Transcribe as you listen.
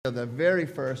the very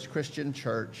first Christian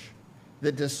church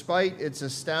that, despite its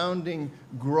astounding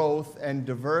growth and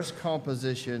diverse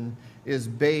composition, is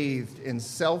bathed in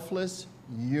selfless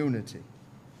unity.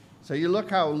 So you look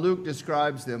how Luke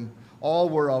describes them. All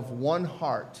were of one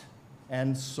heart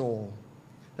and soul.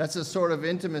 That's a sort of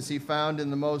intimacy found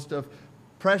in the most of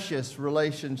precious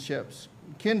relationships,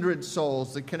 kindred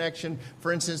souls, the connection,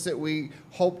 for instance, that we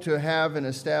hope to have and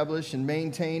establish and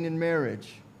maintain in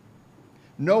marriage.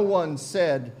 No one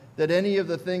said that any of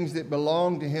the things that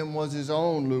belonged to him was his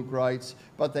own, Luke writes,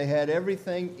 but they had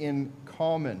everything in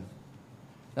common.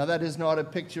 Now, that is not a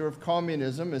picture of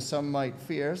communism, as some might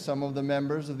fear. Some of the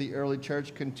members of the early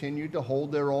church continued to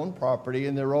hold their own property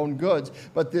and their own goods,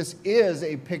 but this is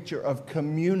a picture of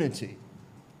community,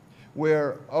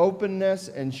 where openness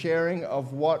and sharing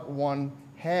of what one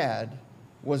had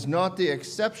was not the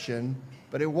exception,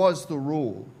 but it was the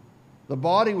rule. The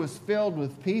body was filled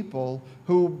with people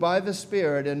who, by the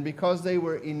Spirit, and because they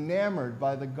were enamored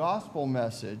by the gospel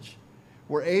message,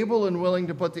 were able and willing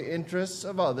to put the interests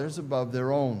of others above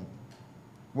their own.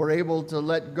 Were able to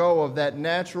let go of that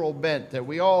natural bent that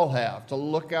we all have, to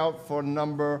look out for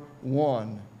number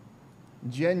one.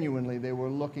 Genuinely, they were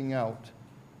looking out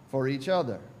for each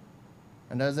other.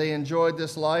 And as they enjoyed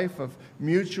this life of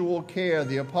mutual care,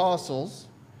 the apostles,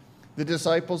 the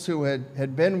disciples who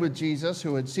had been with Jesus,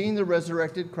 who had seen the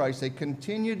resurrected Christ, they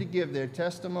continued to give their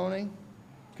testimony,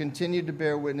 continued to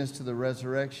bear witness to the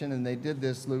resurrection, and they did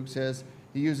this, Luke says,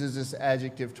 he uses this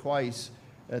adjective twice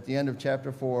at the end of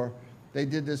chapter 4. They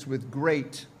did this with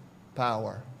great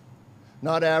power.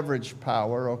 Not average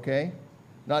power, okay?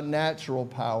 Not natural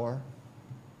power.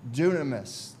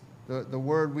 Dunamis, the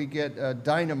word we get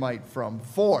dynamite from.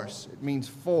 Force, it means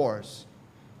force.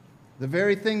 The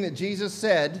very thing that Jesus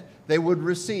said they would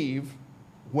receive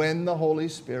when the Holy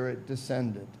Spirit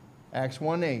descended. Acts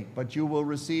 1:8, but you will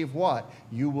receive what?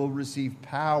 You will receive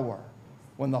power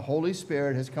when the Holy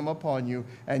Spirit has come upon you,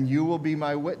 and you will be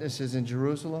my witnesses in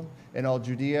Jerusalem, in all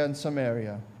Judea and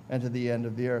Samaria, and to the end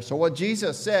of the earth. So what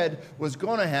Jesus said was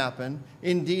going to happen,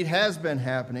 indeed has been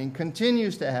happening,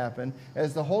 continues to happen,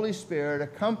 as the Holy Spirit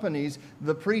accompanies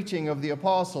the preaching of the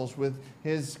apostles with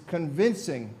his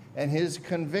convincing and his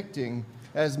convicting,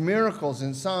 as miracles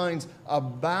and signs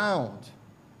abound,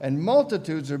 and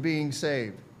multitudes are being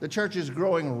saved. The church is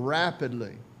growing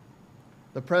rapidly.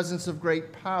 The presence of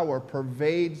great power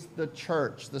pervades the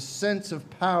church. The sense of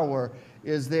power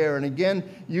is there. And again,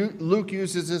 Luke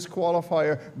uses this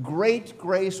qualifier, great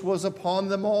grace was upon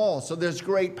them all. So there's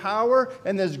great power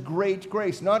and there's great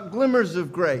grace. Not glimmers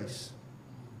of grace.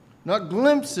 Not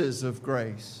glimpses of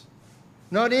grace.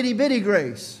 Not itty-bitty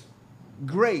grace.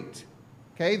 Great.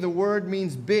 Okay, the word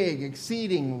means big,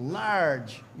 exceeding,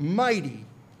 large, mighty.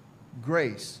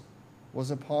 Grace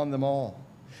was upon them all.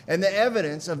 And the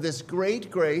evidence of this great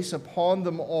grace upon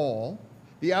them all,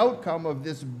 the outcome of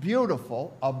this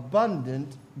beautiful,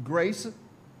 abundant grace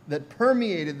that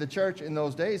permeated the church in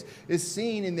those days, is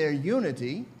seen in their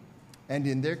unity and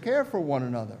in their care for one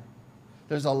another.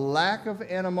 There's a lack of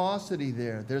animosity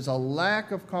there. There's a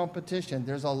lack of competition.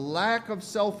 There's a lack of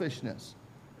selfishness.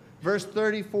 Verse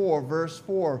 34, verse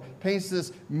 4, paints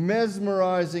this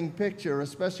mesmerizing picture,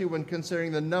 especially when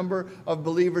considering the number of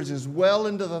believers is well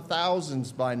into the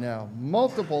thousands by now,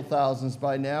 multiple thousands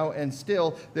by now, and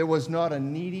still there was not a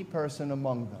needy person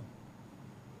among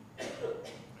them.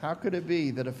 How could it be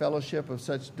that a fellowship of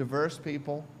such diverse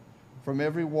people from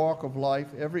every walk of life,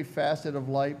 every facet of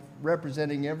life,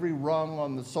 representing every rung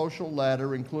on the social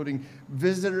ladder, including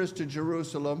visitors to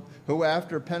Jerusalem who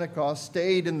after Pentecost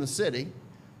stayed in the city?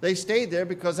 They stayed there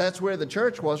because that's where the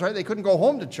church was, right? They couldn't go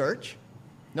home to church.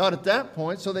 Not at that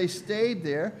point, so they stayed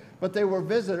there. But they were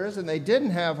visitors and they didn't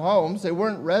have homes. They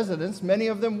weren't residents. Many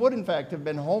of them would, in fact, have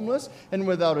been homeless and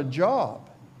without a job.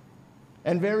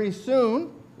 And very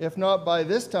soon, if not by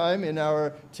this time in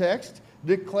our text,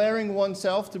 declaring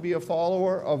oneself to be a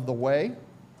follower of the way,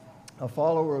 a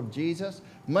follower of Jesus,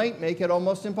 might make it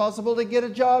almost impossible to get a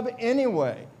job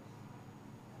anyway.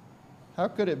 How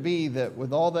could it be that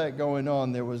with all that going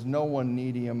on, there was no one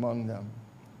needy among them?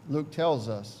 Luke tells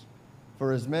us,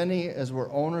 for as many as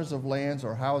were owners of lands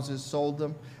or houses sold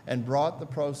them and brought the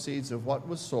proceeds of what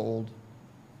was sold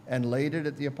and laid it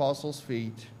at the apostles'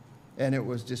 feet, and it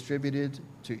was distributed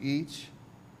to each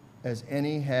as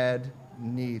any had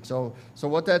need. So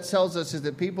what that tells us is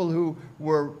that people who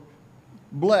were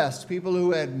blessed, people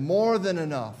who had more than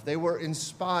enough, they were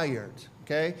inspired,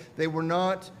 okay? They were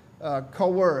not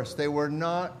coerced. They were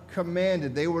not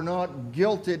commanded. They were not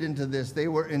guilted into this. They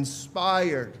were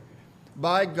inspired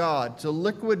by God to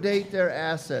liquidate their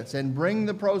assets and bring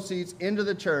the proceeds into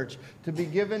the church to be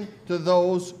given to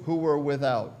those who were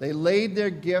without. They laid their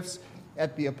gifts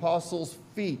at the apostles'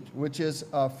 feet, which is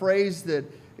a phrase that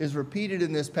is repeated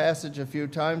in this passage a few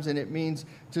times, and it means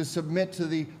to submit to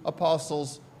the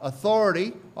apostles'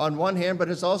 authority on one hand, but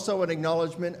it's also an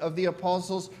acknowledgement of the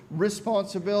apostles'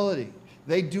 responsibility.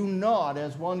 They do not,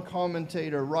 as one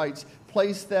commentator writes,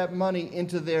 place that money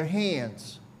into their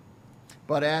hands,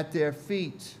 but at their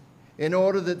feet, in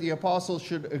order that the apostles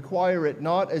should acquire it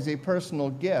not as a personal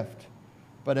gift,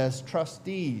 but as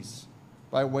trustees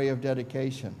by way of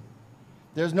dedication.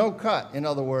 There's no cut, in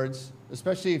other words,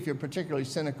 especially if you're particularly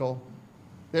cynical.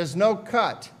 There's no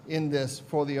cut in this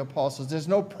for the apostles. There's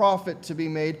no profit to be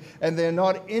made, and they're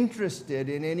not interested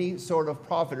in any sort of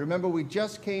profit. Remember, we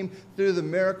just came through the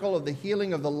miracle of the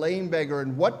healing of the lame beggar,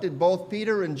 and what did both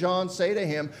Peter and John say to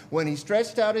him when he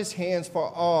stretched out his hands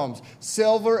for alms?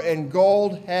 Silver and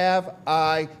gold have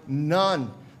I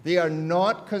none. They are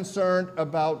not concerned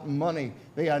about money.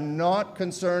 They are not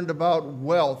concerned about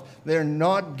wealth. They're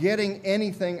not getting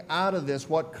anything out of this.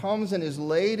 What comes and is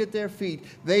laid at their feet,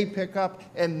 they pick up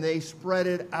and they spread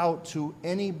it out to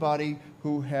anybody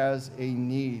who has a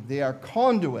need. They are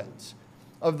conduits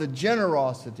of the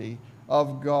generosity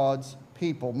of God's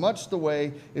people. Much the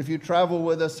way, if you travel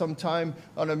with us sometime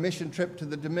on a mission trip to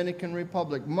the Dominican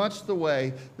Republic, much the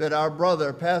way that our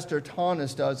brother, Pastor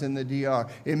Thomas, does in the DR.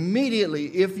 Immediately,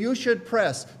 if you should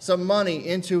press some money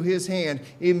into his hand,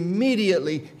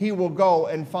 immediately he will go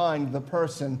and find the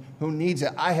person who needs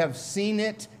it. I have seen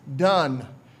it done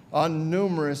on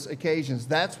numerous occasions.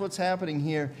 That's what's happening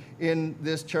here in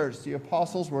this church. The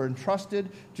apostles were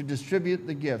entrusted to distribute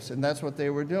the gifts, and that's what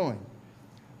they were doing.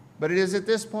 But it is at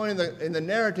this point in the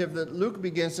narrative that Luke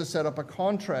begins to set up a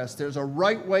contrast. There's a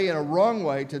right way and a wrong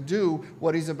way to do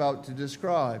what he's about to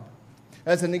describe.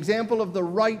 As an example of the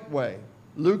right way,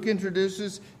 Luke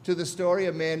introduces to the story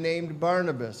a man named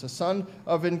Barnabas, a son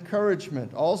of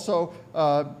encouragement. Also,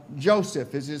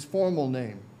 Joseph is his formal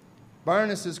name.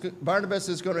 Barnabas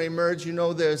is going to emerge, you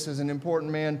know this, as an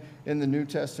important man in the New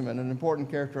Testament, an important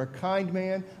character, a kind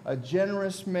man, a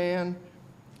generous man.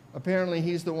 Apparently,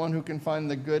 he's the one who can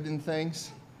find the good in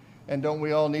things. And don't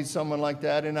we all need someone like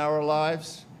that in our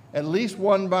lives? At least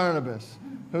one Barnabas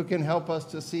who can help us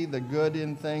to see the good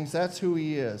in things. That's who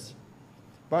he is.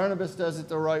 Barnabas does it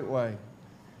the right way.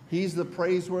 He's the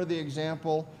praiseworthy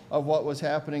example of what was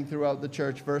happening throughout the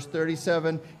church. Verse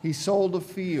 37, he sold a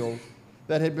field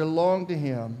that had belonged to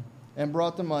him and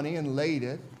brought the money and laid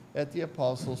it at the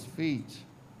apostles' feet.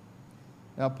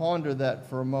 Now ponder that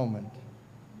for a moment.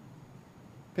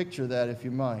 Picture that if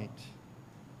you might.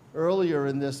 Earlier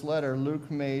in this letter, Luke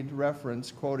made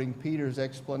reference, quoting Peter's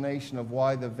explanation of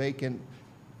why the vacant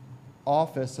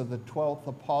office of the 12th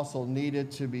apostle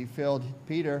needed to be filled.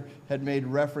 Peter had made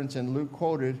reference, and Luke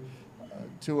quoted,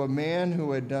 to a man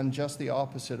who had done just the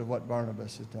opposite of what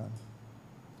Barnabas had done.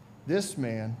 This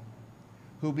man,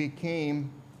 who became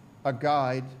a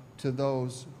guide to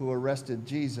those who arrested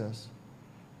Jesus,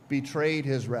 betrayed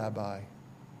his rabbi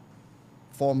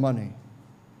for money,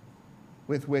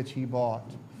 with which he bought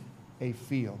a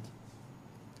field.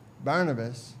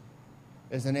 Barnabas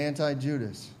is an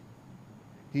anti-Judas.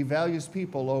 He values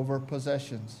people over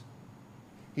possessions.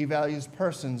 He values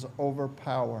persons over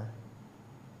power.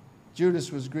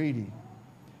 Judas was greedy.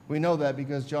 We know that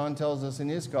because John tells us in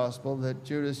his gospel that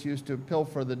Judas used to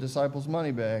pilfer the disciples'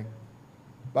 money bag.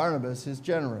 Barnabas is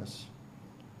generous.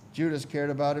 Judas cared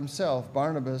about himself.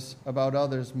 Barnabas about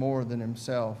others more than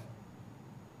himself.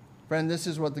 Friend, this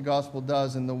is what the gospel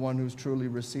does in the one who's truly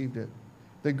received it.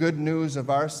 The good news of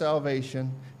our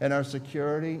salvation and our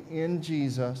security in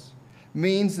Jesus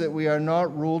means that we are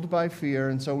not ruled by fear,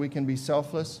 and so we can be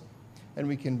selfless and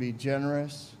we can be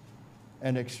generous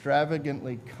and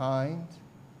extravagantly kind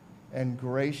and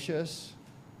gracious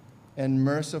and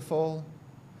merciful.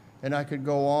 And I could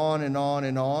go on and on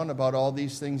and on about all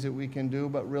these things that we can do,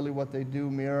 but really what they do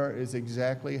mirror is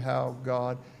exactly how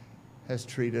God has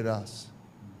treated us.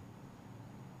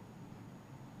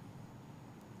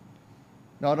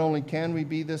 Not only can we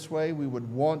be this way, we would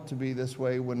want to be this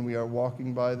way when we are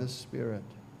walking by the Spirit.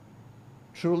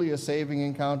 Truly a saving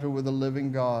encounter with the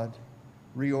living God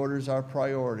reorders our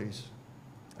priorities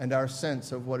and our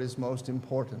sense of what is most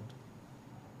important.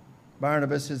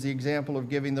 Barnabas is the example of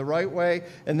giving the right way,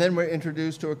 and then we're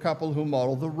introduced to a couple who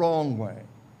model the wrong way.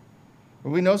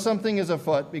 We know something is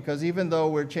afoot because even though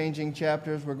we're changing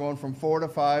chapters, we're going from 4 to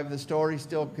 5, the story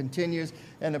still continues,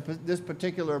 and this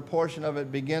particular portion of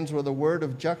it begins with a word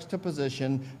of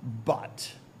juxtaposition,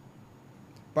 but.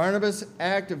 Barnabas'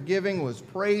 act of giving was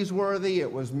praiseworthy,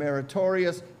 it was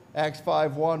meritorious, Acts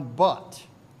 5:1, but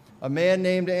a man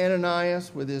named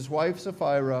Ananias with his wife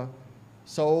Sapphira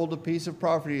sold a piece of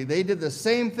property. They did the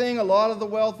same thing a lot of the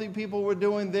wealthy people were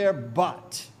doing there,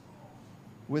 but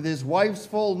with his wife's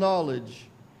full knowledge,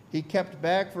 he kept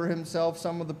back for himself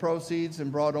some of the proceeds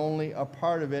and brought only a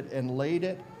part of it and laid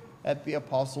it at the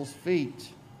apostles'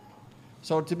 feet.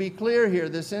 So to be clear here,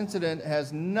 this incident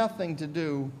has nothing to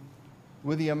do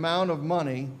with the amount of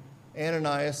money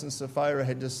Ananias and Sapphira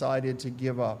had decided to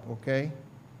give up, okay?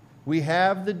 We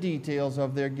have the details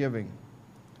of their giving.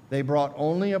 They brought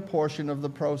only a portion of the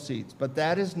proceeds, but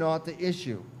that is not the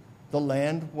issue. The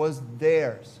land was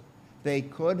theirs. They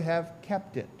could have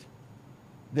kept it.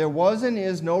 There was and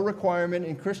is no requirement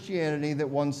in Christianity that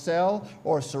one sell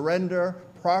or surrender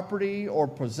property or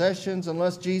possessions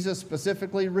unless Jesus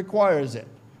specifically requires it,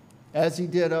 as he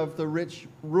did of the rich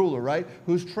ruler, right?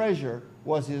 Whose treasure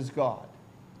was his God.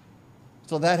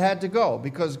 So that had to go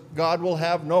because God will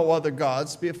have no other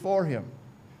gods before him.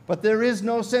 But there is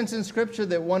no sense in Scripture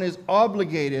that one is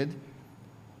obligated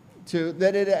to,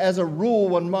 that it, as a rule,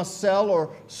 one must sell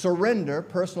or surrender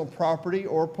personal property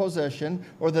or possession,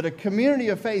 or that a community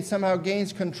of faith somehow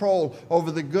gains control over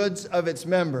the goods of its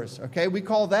members. Okay, we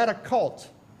call that a cult.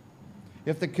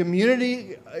 If the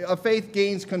community of faith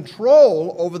gains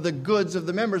control over the goods of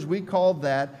the members, we call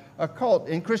that a cult.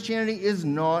 And Christianity is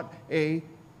not a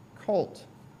cult.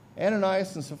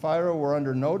 Ananias and Sapphira were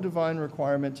under no divine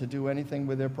requirement to do anything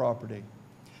with their property.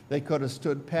 They could have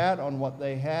stood pat on what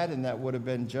they had, and that would have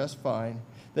been just fine.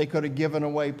 They could have given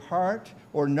away part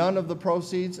or none of the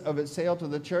proceeds of its sale to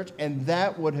the church, and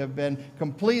that would have been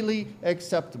completely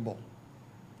acceptable.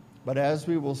 But as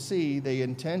we will see, they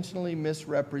intentionally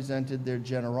misrepresented their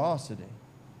generosity.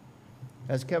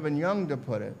 As Kevin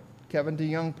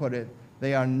DeYoung put it,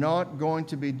 they are not going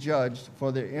to be judged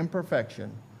for their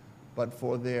imperfection, but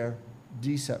for their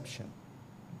deception.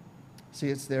 See,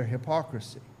 it's their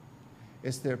hypocrisy.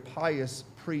 It's their pious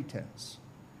pretense.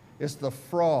 It's the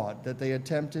fraud that they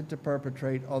attempted to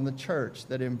perpetrate on the church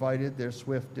that invited their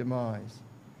swift demise.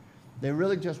 They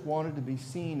really just wanted to be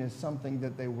seen as something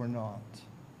that they were not.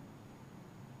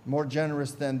 More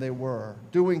generous than they were,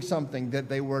 doing something that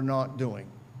they were not doing,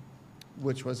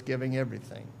 which was giving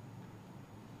everything.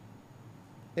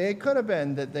 It could have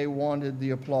been that they wanted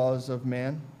the applause of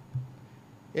man.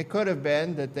 It could have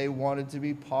been that they wanted to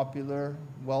be popular,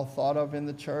 well thought of in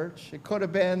the church. It could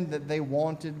have been that they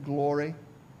wanted glory.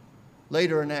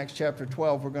 Later in Acts chapter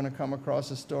 12, we're going to come across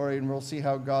a story, and we'll see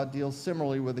how God deals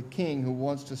similarly with a king who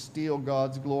wants to steal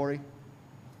God's glory.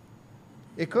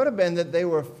 It could have been that they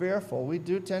were fearful. We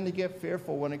do tend to get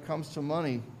fearful when it comes to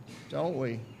money, don't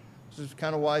we? This is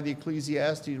kind of why the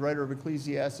writer of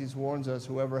Ecclesiastes warns us,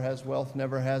 whoever has wealth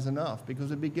never has enough, because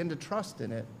we begin to trust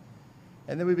in it.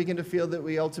 And then we begin to feel that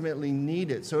we ultimately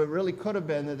need it. So it really could have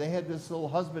been that they had this little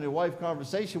husband and wife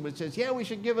conversation which says, yeah, we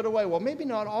should give it away. Well, maybe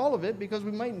not all of it, because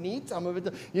we might need some of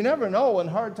it. You never know when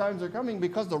hard times are coming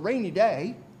because the rainy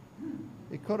day.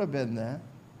 It could have been that.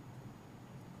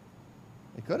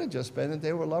 It could have just been that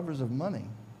they were lovers of money.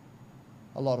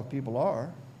 A lot of people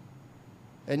are.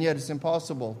 And yet it's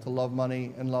impossible to love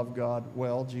money and love God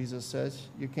well, Jesus says.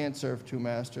 You can't serve two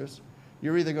masters.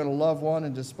 You're either going to love one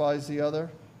and despise the other.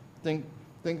 Think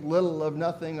little of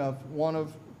nothing of one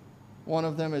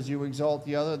of them as you exalt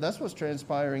the other. That's what's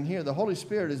transpiring here. The Holy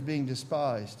Spirit is being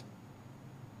despised.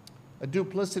 A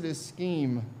duplicitous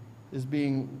scheme is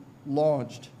being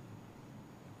launched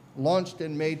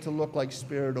and made to look like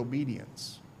spirit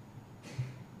obedience.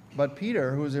 But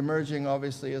Peter, who is emerging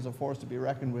obviously as a force to be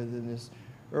reckoned with in this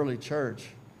early church,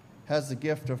 has the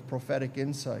gift of prophetic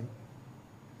insight.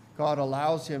 God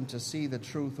allows him to see the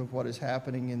truth of what is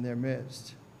happening in their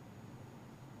midst.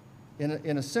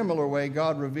 In a similar way,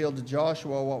 God revealed to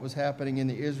Joshua what was happening in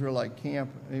the Israelite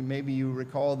camp. Maybe you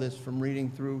recall this from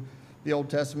reading through the Old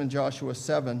Testament, Joshua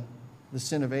 7, the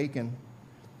sin of Achan.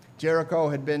 Jericho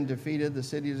had been defeated, the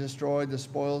city destroyed, the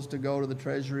spoils to go to the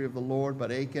treasury of the Lord,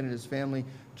 but Achan and his family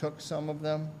took some of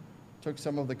them, took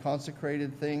some of the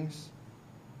consecrated things.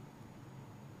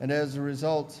 And as a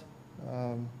result,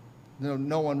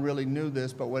 no one really knew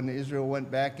this, but when Israel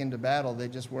went back into battle, they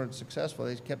just weren't successful.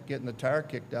 They kept getting the tire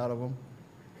kicked out of them.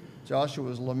 Joshua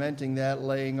was lamenting that,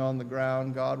 laying on the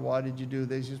ground. God, why did you do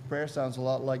this? His prayer sounds a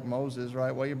lot like Moses,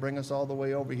 right? Why you bring us all the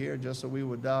way over here just so we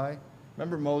would die?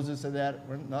 Remember Moses said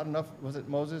that? Not enough, was it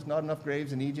Moses? Not enough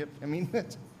graves in Egypt? I mean,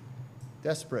 it's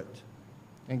desperate.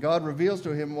 And God reveals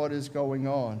to him what is going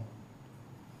on.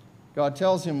 God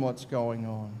tells him what's going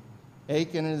on.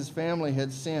 Achan and his family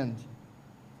had sinned.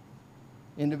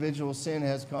 Individual sin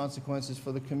has consequences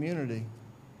for the community.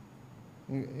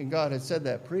 And God had said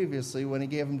that previously when he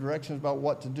gave him directions about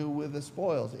what to do with the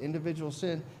spoils. Individual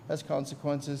sin has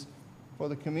consequences for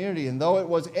the community. And though it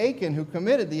was Achan who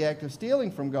committed the act of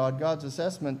stealing from God, God's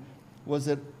assessment was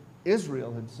that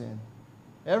Israel had sinned.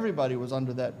 Everybody was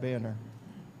under that banner.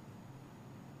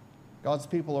 God's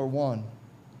people are one.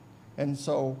 And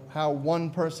so how one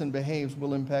person behaves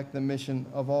will impact the mission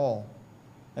of all.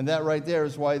 And that right there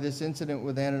is why this incident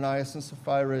with Ananias and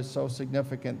Sapphira is so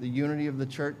significant. The unity of the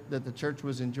church that the church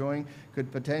was enjoying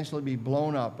could potentially be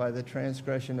blown up by the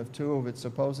transgression of two of its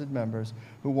supposed members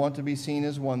who want to be seen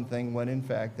as one thing when in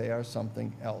fact they are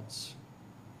something else.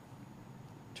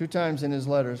 Two times in his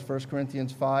letters, 1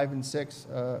 Corinthians 5 and 6,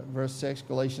 verse 6,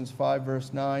 Galatians 5,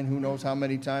 verse 9, who knows how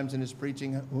many times in his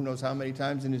preaching, who knows how many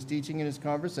times in his teaching and his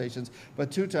conversations, but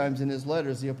two times in his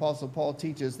letters, the Apostle Paul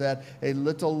teaches that a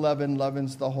little leaven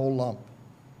leavens the whole lump.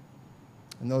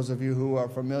 And those of you who are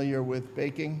familiar with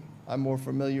baking, I'm more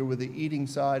familiar with the eating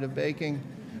side of baking,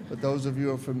 but those of you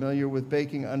who are familiar with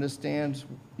baking understand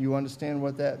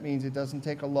what that means. It doesn't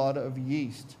take a lot of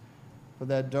yeast for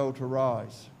that dough to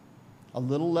rise. A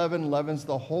little leaven leavens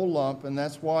the whole lump, and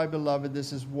that's why, beloved,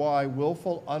 this is why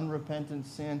willful, unrepentant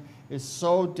sin is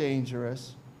so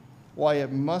dangerous, why it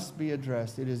must be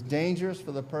addressed. It is dangerous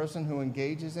for the person who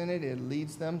engages in it. It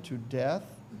leads them to death,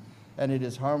 and it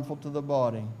is harmful to the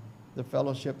body, the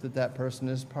fellowship that that person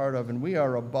is part of. And we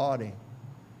are a body.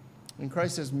 And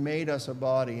Christ has made us a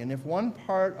body. And if one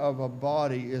part of a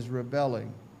body is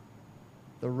rebelling,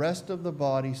 the rest of the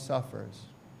body suffers,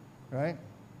 right?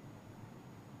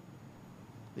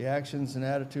 The actions and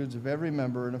attitudes of every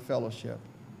member in a fellowship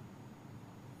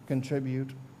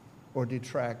contribute or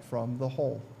detract from the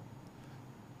whole.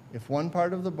 If one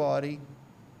part of the body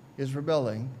is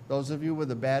rebelling, those of you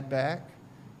with a bad back,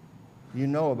 you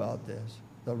know about this.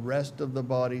 The rest of the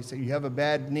body, so you have a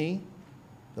bad knee,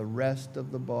 the rest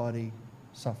of the body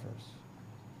suffers.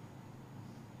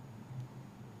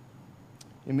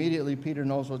 Immediately, Peter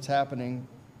knows what's happening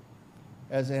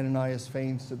as Ananias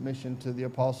feigns submission to the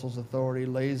apostles' authority,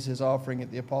 lays his offering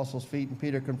at the apostles' feet, and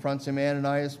Peter confronts him.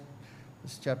 Ananias,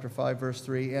 this is chapter 5, verse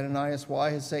 3, Ananias,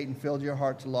 why has Satan filled your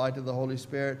heart to lie to the Holy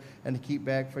Spirit and to keep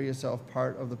back for yourself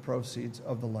part of the proceeds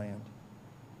of the land?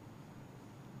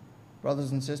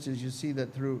 Brothers and sisters, you see that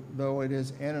though it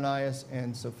is Ananias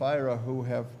and Sapphira who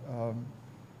have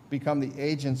become the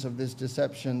agents of this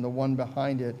deception, the one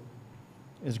behind it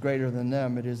is greater than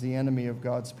them. It is the enemy of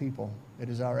God's people. It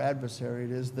is our adversary.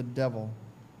 It is the devil.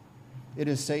 It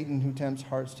is Satan who tempts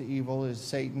hearts to evil. It is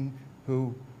Satan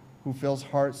who fills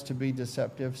hearts to be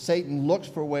deceptive. Satan looks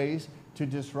for ways to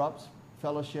disrupt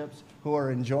fellowships who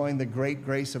are enjoying the great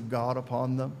grace of God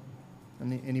upon them.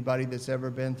 And anybody that's ever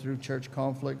been through church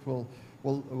conflict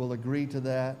will agree to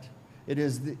that. It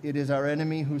is our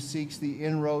enemy who seeks the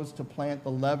inroads to plant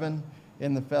the leaven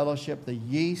in the fellowship, the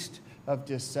yeast of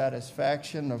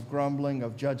dissatisfaction, of grumbling,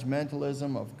 of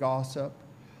judgmentalism, of gossip.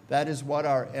 That is what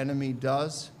our enemy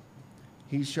does.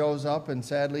 He shows up, and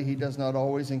sadly, he does not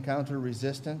always encounter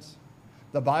resistance.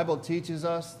 The Bible teaches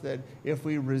us that if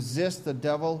we resist the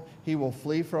devil, he will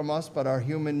flee from us, but our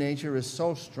human nature is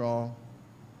so strong.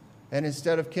 And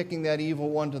instead of kicking that evil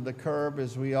one to the curb,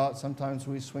 as we ought, sometimes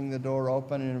we swing the door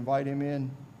open and invite him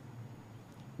in.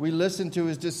 We listen to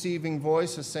his deceiving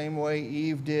voice the same way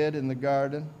Eve did in the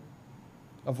garden.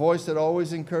 A voice that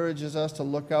always encourages us to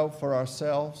look out for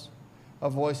ourselves. A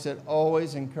voice that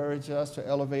always encourages us to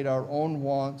elevate our own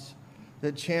wants,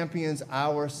 that champions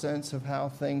our sense of how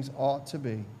things ought to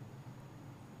be.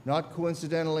 Not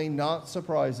coincidentally, not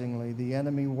surprisingly, the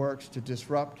enemy works to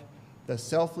disrupt the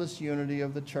selfless unity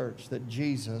of the church that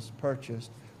Jesus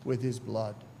purchased with his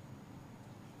blood.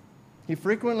 He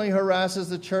frequently harasses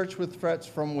the church with threats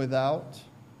from without.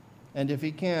 And if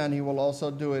he can, he will also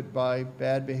do it by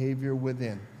bad behavior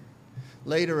within.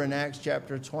 Later in Acts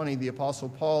chapter 20, the Apostle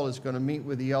Paul is going to meet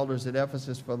with the elders at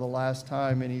Ephesus for the last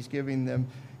time, and he's giving them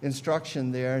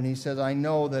instruction there. And he says, I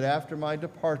know that after my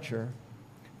departure,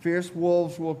 fierce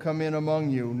wolves will come in among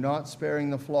you, not sparing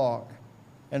the flock.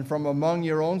 And from among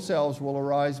your own selves will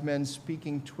arise men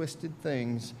speaking twisted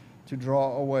things to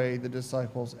draw away the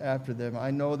disciples after them.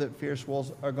 I know that fierce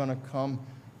wolves are going to come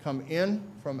in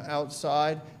from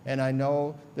outside, and I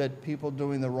know that people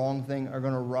doing the wrong thing are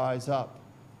going to rise up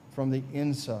from the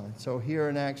inside. So here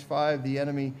in Acts 5, the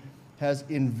enemy has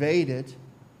invaded,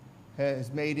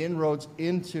 has made inroads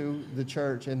into the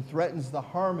church and threatens the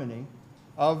harmony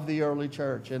of the early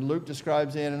church. And Luke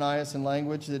describes Ananias in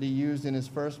language that he used in his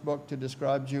first book to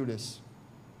describe Judas.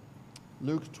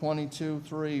 Luke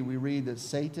 22:3, we read that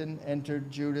Satan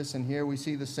entered Judas, and here we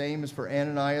see the same as for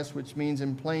Ananias, which means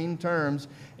in plain terms,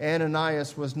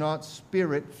 Ananias was not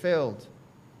spirit-filled.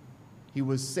 He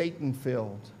was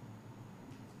Satan-filled.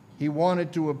 He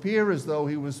wanted to appear as though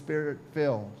he was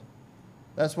Spirit-filled.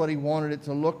 That's what he wanted it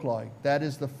to look like. That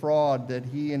is the fraud that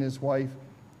he and his wife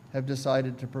have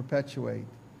decided to perpetuate.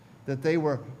 That they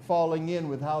were falling in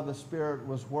with how the Spirit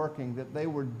was working, that they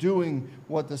were doing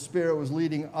what the Spirit was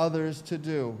leading others to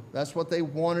do. That's what they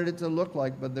wanted it to look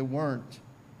like, but they weren't.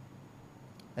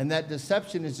 And that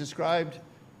deception is described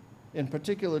in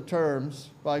particular terms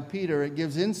by Peter. It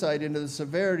gives insight into the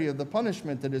severity of the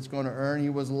punishment that it's going to earn. He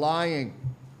was lying.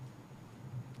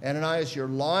 Ananias, you're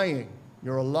lying.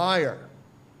 You're a liar.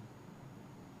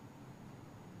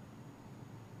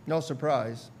 No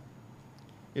surprise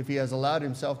if he has allowed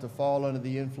himself to fall under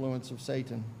the influence of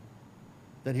Satan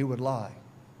that he would lie,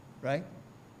 right?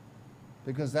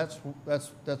 Because that's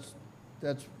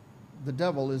the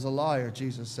devil is a liar.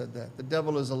 Jesus said that. The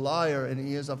devil is a liar, and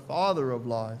he is a father of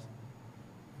lies.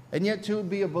 And yet to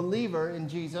be a believer in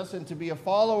Jesus and to be a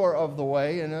follower of the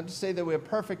way, and not to say that we're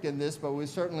perfect in this, but we're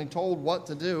certainly told what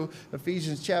to do.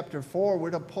 Ephesians chapter 4,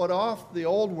 we're to put off the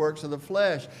old works of the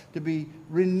flesh, to be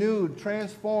renewed,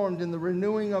 transformed in the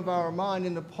renewing of our mind,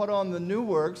 and to put on the new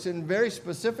works. And very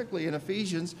specifically in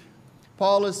Ephesians,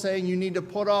 Paul is saying you need to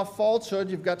put off falsehood.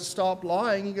 You've got to stop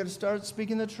lying. You've got to start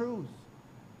speaking the truth.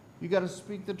 You've got to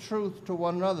speak the truth to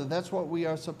one another. That's what we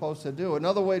are supposed to do.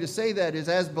 Another way to say that is,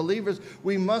 as believers,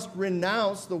 we must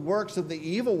renounce the works of the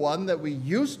evil one that we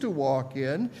used to walk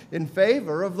in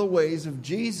favor of the ways of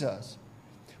Jesus.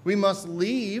 We must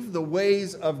leave the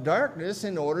ways of darkness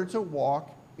in order to walk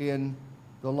in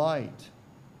the light.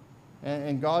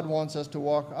 And God wants us to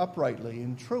walk uprightly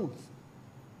in truth,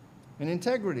 in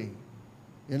integrity,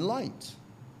 in light.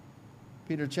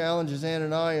 Peter challenges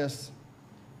Ananias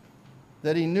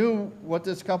that he knew what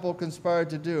this couple conspired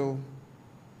to do.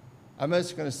 I'm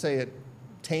just going to say it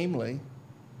tamely.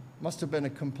 Must have been a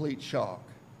complete shock.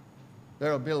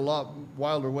 There will be a lot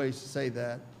wilder ways to say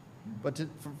that. But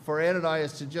for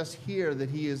Ananias to just hear that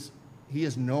he is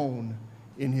known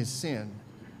in his sin,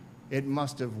 it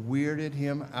must have weirded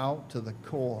him out to the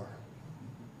core.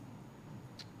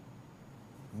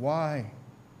 Why?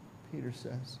 Peter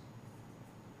says.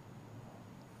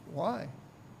 Why?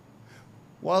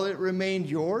 While it remained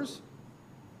yours,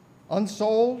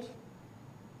 unsold,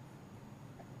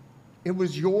 it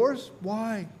was yours.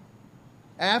 Why?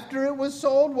 After it was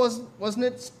sold, wasn't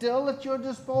it still at your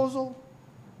disposal?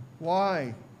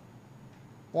 Why?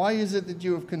 Why is it that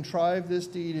you have contrived this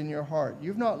deed in your heart?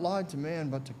 You've not lied to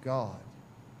man, but to God.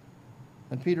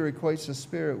 And Peter equates the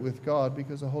Spirit with God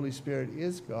because the Holy Spirit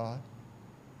is God,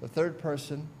 the third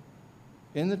person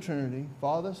in the Trinity,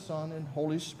 Father, Son, and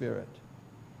Holy Spirit.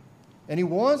 And he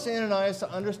wants Ananias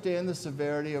to understand the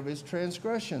severity of his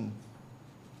transgression.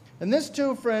 And this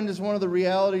too, friend, is one of the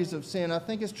realities of sin. I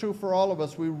think it's true for all of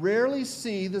us. We rarely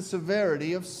see the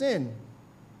severity of sin.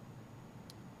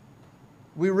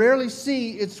 We rarely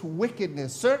see its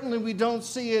wickedness. Certainly we don't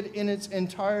see it in its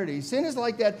entirety. Sin is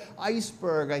like that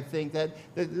iceberg, I think, that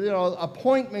a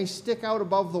point may stick out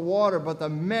above the water, but the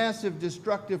massive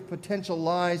destructive potential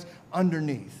lies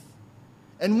underneath.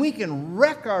 And we can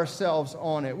wreck ourselves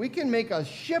on it. We can make a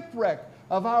shipwreck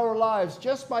of our lives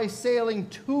just by sailing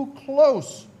too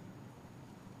close.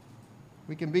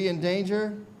 We can be in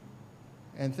danger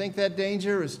and think that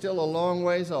danger is still a long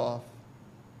ways off.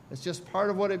 It's just part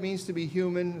of what it means to be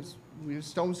human. We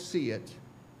just don't see it.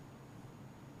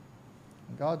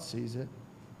 God sees it.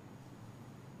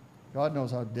 God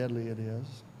knows how deadly it is.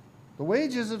 The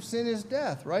wages of sin is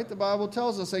death, right? The Bible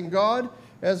tells us. And God,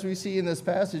 as we see in this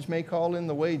passage, may call in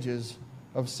the wages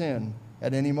of sin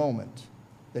at any moment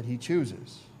that he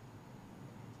chooses.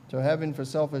 To having, for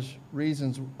selfish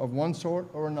reasons of one sort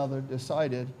or another,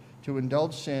 decided to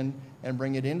indulge sin and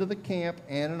bring it into the camp,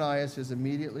 Ananias is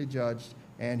immediately judged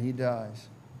and he dies.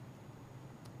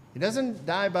 He doesn't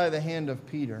die by the hand of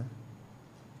Peter.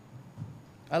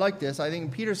 I like this. I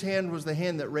think Peter's hand was the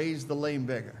hand that raised the lame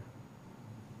beggar.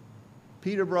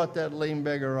 Peter brought that lame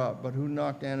beggar up, but who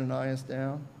knocked Ananias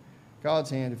down? God's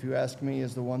hand, if you ask me,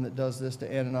 is the one that does this to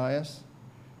Ananias.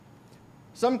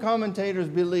 Some commentators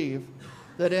believe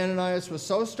that Ananias was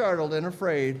so startled and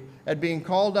afraid at being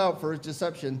called out for his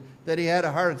deception that he had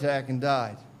a heart attack and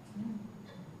died.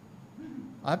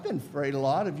 I've been afraid a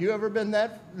lot. Have you ever been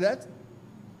that'd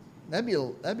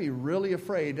be really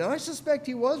afraid. And I suspect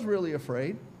he was really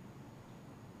afraid.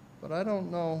 But I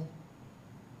don't know.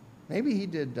 Maybe he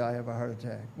did die of a heart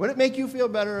attack. Would it make you feel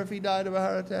better if he died of a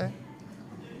heart attack?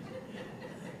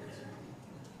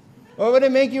 Or would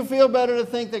it make you feel better to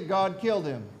think that God killed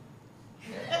him?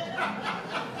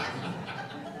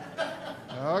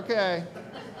 Okay.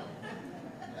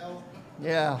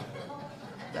 Yeah.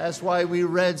 That's why we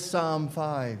read Psalm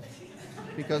 5.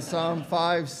 Because Psalm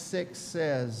 5:6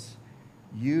 says,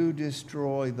 "You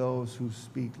destroy those who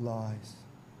speak lies.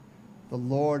 The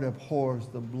Lord abhors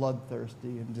the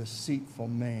bloodthirsty and deceitful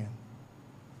man."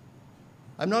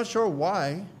 I'm not sure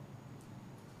why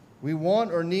we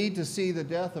want or need to see the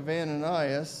death of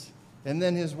Ananias and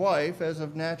then his wife as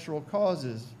of natural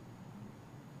causes.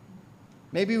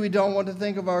 Maybe we don't want to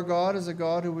think of our God as a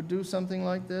God who would do something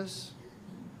like this.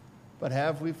 But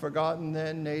have we forgotten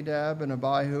then Nadab and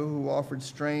Abihu, who offered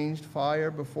strange fire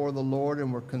before the Lord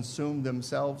and were consumed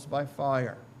themselves by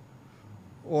fire?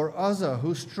 Or Uzzah,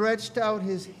 who stretched out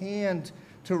his hand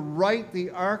to right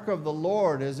the ark of the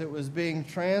Lord as it was being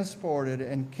transported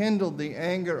and kindled the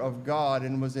anger of God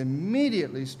and was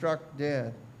immediately struck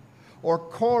dead? Or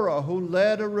Korah, who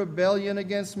led a rebellion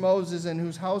against Moses and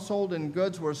whose household and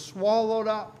goods were swallowed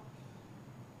up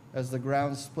as the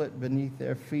ground split beneath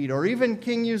their feet? Or even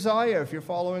King Uzziah, if you're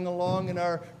following along in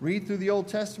our read through the Old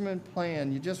Testament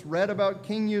plan, you just read about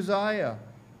King Uzziah,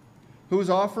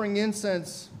 who's offering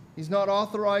incense. He's not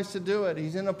authorized to do it.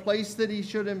 He's in a place that he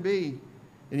shouldn't be.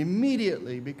 And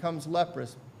immediately becomes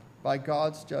leprous by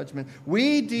God's judgment.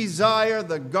 We desire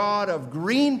the God of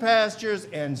green pastures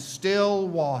and still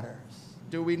waters.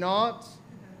 Do we not?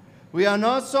 We are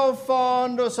not so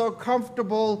fond or so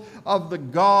comfortable of the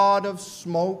God of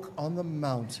smoke on the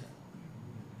mountain,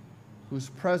 whose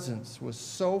presence was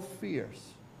so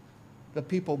fierce the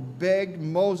people begged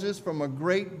Moses from a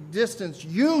great distance,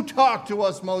 "You talk to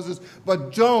us, Moses,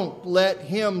 but don't let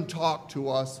him talk to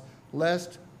us,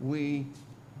 lest we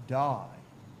die."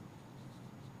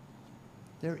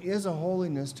 There is a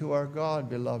holiness to our God,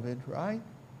 beloved, right?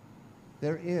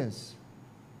 There is.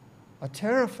 A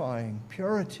terrifying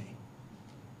purity.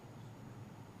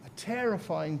 A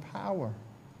terrifying power.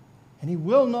 And he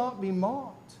will not be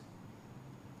mocked.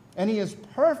 And he is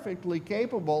perfectly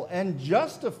capable and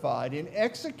justified in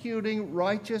executing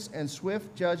righteous and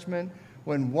swift judgment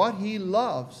when what he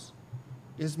loves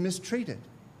is mistreated.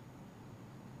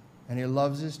 And he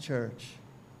loves his church.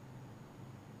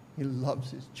 He loves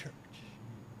his church.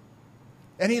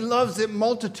 And he loves that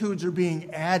multitudes are being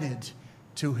added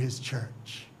to his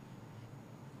church.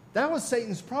 That was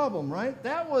Satan's problem, right?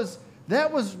 That was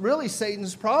really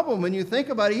Satan's problem when you think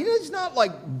about it. He's not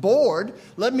like bored.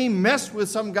 Let me mess with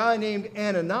some guy named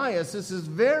Ananias. This is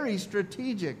very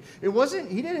strategic. He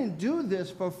didn't do this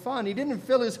for fun. He didn't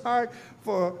fill his heart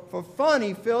for fun.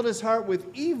 He filled his heart with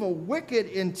evil, wicked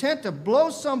intent to blow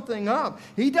something up.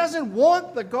 He doesn't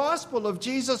want the gospel of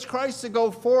Jesus Christ to go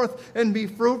forth and be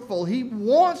fruitful. He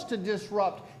wants to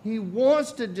disrupt. He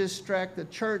wants to distract the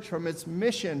church from its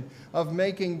mission of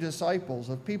making disciples,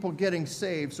 of people getting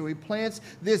saved. So he plants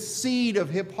this seed of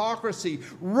hypocrisy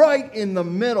right in the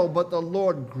middle, but the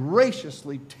Lord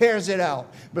graciously tears it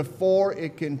out before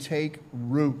it can take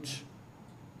root.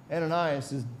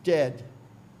 Ananias is dead.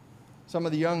 Some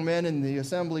of the young men in the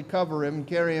assembly cover him,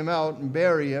 carry him out, and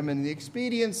bury him. And the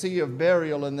expediency of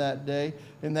burial in that day,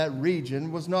 in that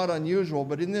region, was not unusual.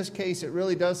 But in this case, it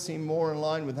really does seem more in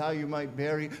line with how you might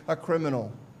bury a criminal.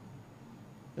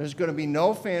 There's going to be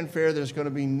no fanfare. There's going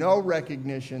to be no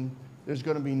recognition. There's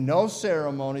going to be no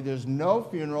ceremony. There's no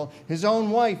funeral. His own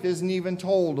wife isn't even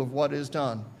told of what is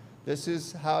done. This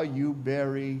is how you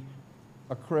bury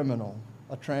a criminal,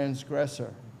 a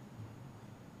transgressor.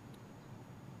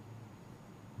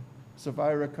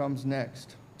 Sapphira comes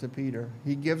next to Peter.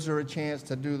 He gives her a chance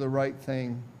to do the right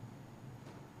thing.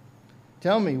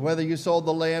 "Tell me whether you sold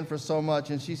the land for so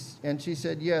much." And she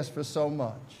said, "Yes, for so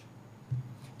much."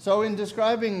 So in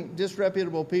describing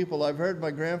disreputable people, I've heard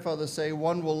my grandfather say,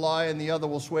 one will lie and the other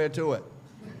will swear to it.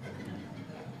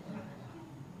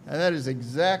 And that is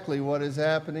exactly what is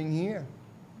happening here.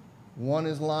 One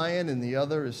is lying and the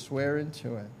other is swearing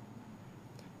to it.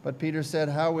 But Peter said,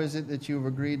 "How is it that you have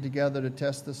agreed together to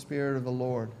test the Spirit of the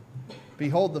Lord?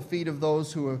 Behold, the feet of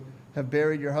those who have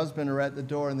buried your husband are at the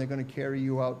door, and they're going to carry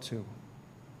you out too."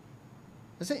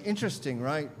 Isn't it interesting,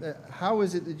 right? How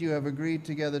is it that you have agreed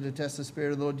together to test the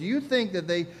Spirit of the Lord? Do you think that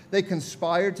they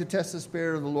conspired to test the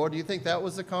Spirit of the Lord? Do you think that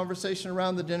was the conversation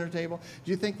around the dinner table?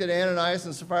 Do you think that Ananias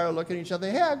and Sapphira look at each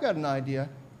other, "Hey, I've got an idea.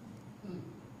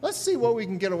 Let's see what we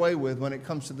can get away with when it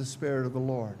comes to the Spirit of the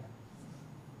Lord"?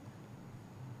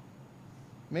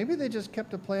 Maybe they just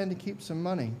kept a plan to keep some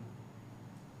money,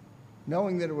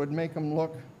 knowing that it would make them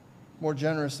look more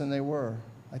generous than they were.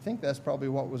 I think that's probably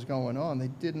what was going on. They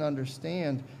didn't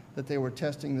understand that they were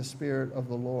testing the Spirit of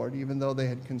the Lord, even though they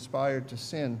had conspired to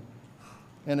sin.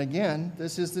 And again,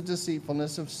 this is the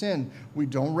deceitfulness of sin. We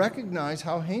don't recognize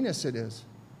how heinous it is.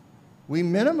 We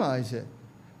minimize it.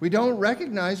 We don't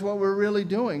recognize what we're really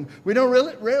doing. We don't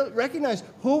really recognize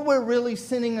who we're really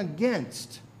sinning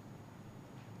against.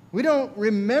 We don't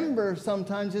remember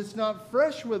sometimes, it's not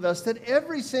fresh with us, that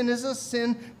every sin is a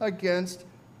sin against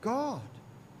God.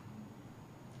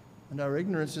 And our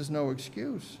ignorance is no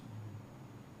excuse.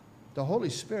 The Holy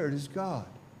Spirit is God.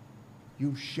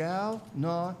 You shall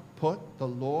not put the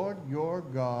Lord your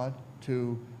God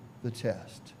to the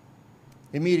test.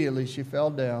 Immediately she fell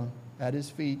down at his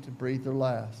feet to breathe her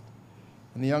last.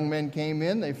 And the young men came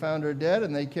in, they found her dead,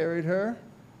 and they carried her,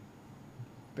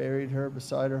 buried her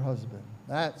beside her husband.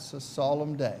 That's a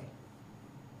solemn day.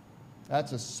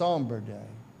 That's a somber day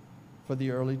for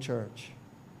the early church.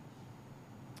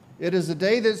 It is a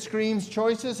day that screams,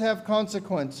 choices have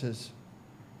consequences.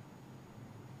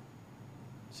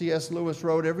 C.S. Lewis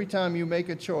wrote, every time you make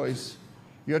a choice,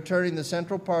 you're turning the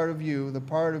central part of you, the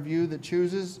part of you that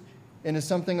chooses, into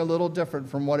something a little different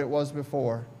from what it was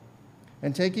before.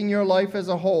 And taking your life as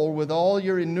a whole, with all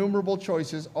your innumerable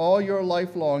choices, all your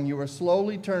life long, you are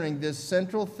slowly turning this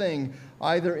central thing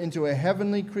either into a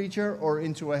heavenly creature or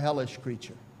into a hellish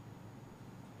creature.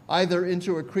 Either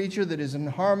into a creature that is in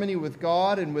harmony with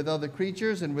God and with other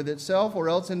creatures and with itself, or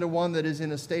else into one that is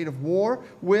in a state of war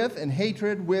with and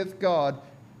hatred with God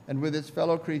and with its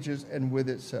fellow creatures and with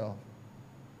itself.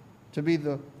 To be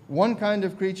the one kind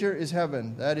of creature is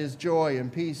heaven, that is joy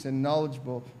and peace and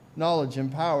knowledge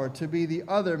and power. To be the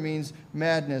other means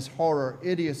madness, horror,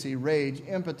 idiocy, rage,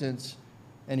 impotence,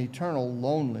 and eternal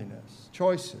loneliness.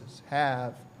 Choices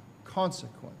have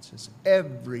consequences.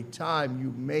 Every time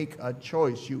you make a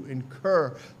choice, you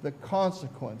incur the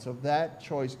consequence of that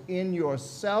choice in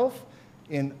yourself,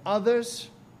 in others.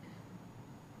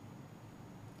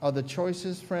 Are the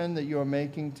choices, friend, that you're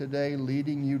making today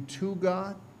leading you to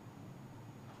God?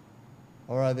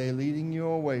 Or are they leading you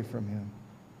away from Him?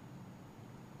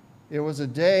 It was a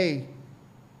day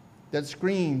that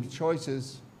screamed,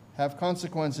 choices have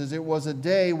consequences. It was a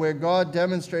day where God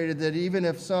demonstrated that even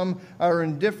if some are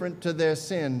indifferent to their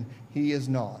sin, He is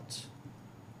not.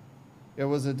 It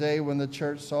was a day when the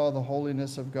church saw the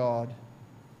holiness of God.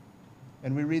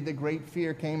 And we read that great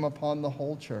fear came upon the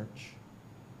whole church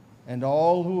and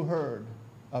all who heard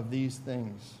of these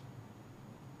things.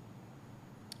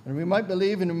 And we might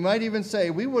believe, and we might even say,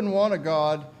 we wouldn't want a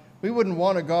God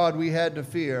we had to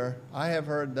fear. I have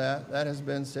heard that. That has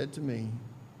been said to me.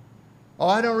 Oh,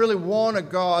 I don't really want a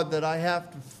God that I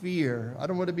have to fear. I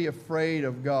don't want to be afraid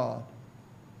of God.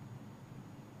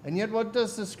 And yet, what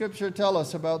does the Scripture tell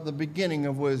us about the beginning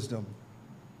of wisdom?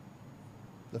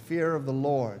 The fear of the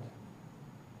Lord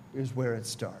is where it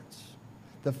starts.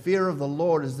 The fear of the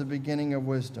Lord is the beginning of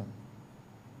wisdom.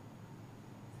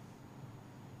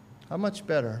 How much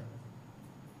better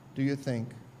do you think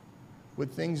would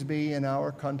things be in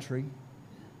our country,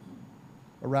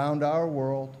 around our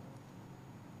world,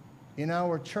 in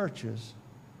our churches,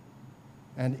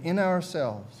 and in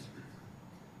ourselves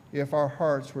if our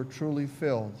hearts were truly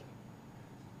filled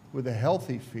with a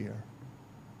healthy fear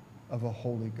of a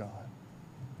holy God?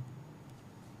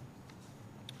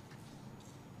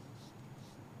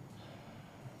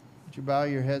 Would you bow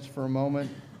your heads for a moment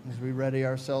as we ready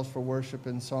ourselves for worship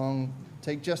and song?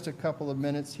 Take just a couple of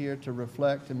minutes here to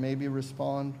reflect and maybe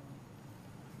respond.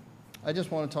 I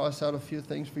just want to toss out a few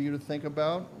things for you to think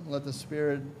about. Let the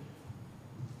Spirit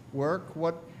work.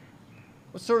 What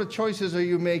sort of choices are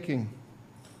you making?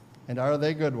 And are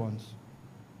they good ones?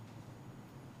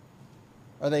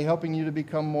 Are they helping you to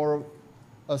become more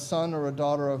a son or a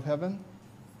daughter of heaven,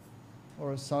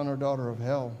 or a son or daughter of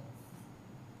hell?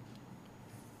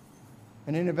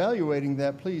 And in evaluating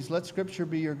that, please let Scripture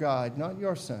be your guide, not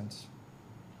your sense,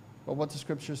 but what the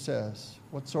Scripture says.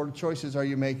 What sort of choices are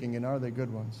you making, and are they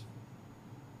good ones?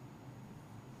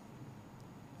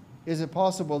 Is it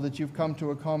possible that you've come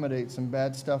to accommodate some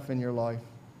bad stuff in your life?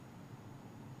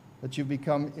 That you've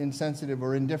become insensitive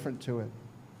or indifferent to it?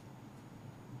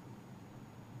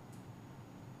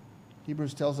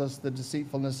 Hebrews tells us the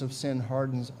deceitfulness of sin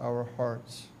hardens our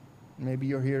hearts. Maybe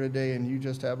you're here today and you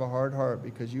just have a hard heart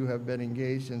because you have been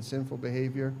engaged in sinful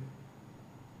behavior.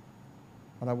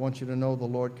 And I want you to know the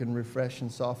Lord can refresh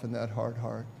and soften that hard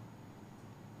heart.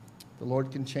 The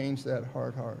Lord can change that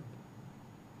hard heart.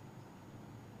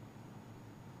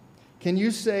 Can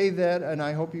you say that, and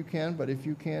I hope you can, but if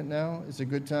you can't now, it's a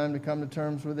good time to come to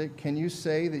terms with it. Can you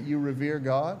say that you revere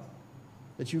God?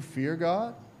 That you fear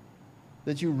God?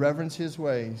 That you reverence His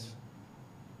ways?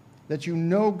 That you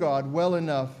know God well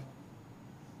enough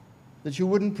that you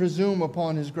wouldn't presume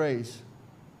upon His grace,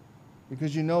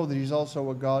 because you know that He's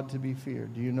also a God to be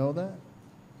feared. Do you know that?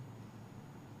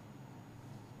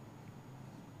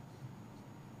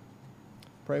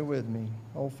 Pray with me.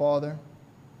 Oh, Father,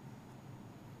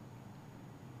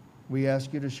 we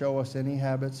ask You to show us any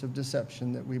habits of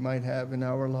deception that we might have in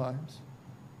our lives.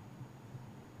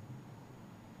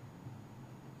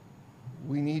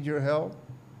 We need your help.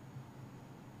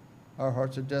 Our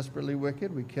hearts are desperately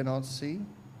wicked. We cannot see.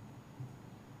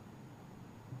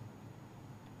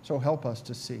 So help us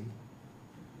to see.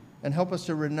 And help us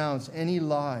to renounce any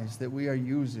lies that we are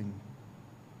using,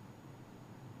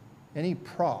 any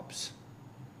props,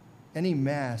 any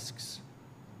masks,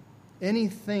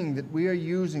 anything that we are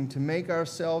using to make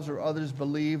ourselves or others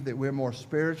believe that we're more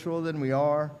spiritual than we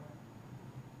are,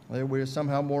 that we're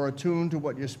somehow more attuned to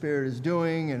what your Spirit is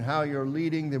doing and how you're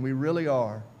leading than we really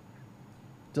are.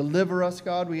 Deliver us,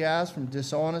 God, we ask, from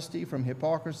dishonesty, from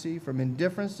hypocrisy, from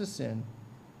indifference to sin,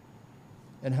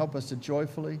 and help us to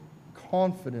joyfully,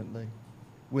 confidently,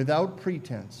 without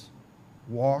pretense,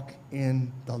 walk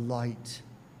in the light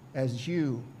as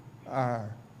you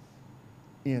are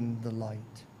in the light.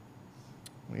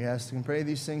 We ask and pray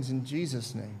these things in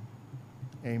Jesus' name.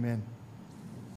 Amen.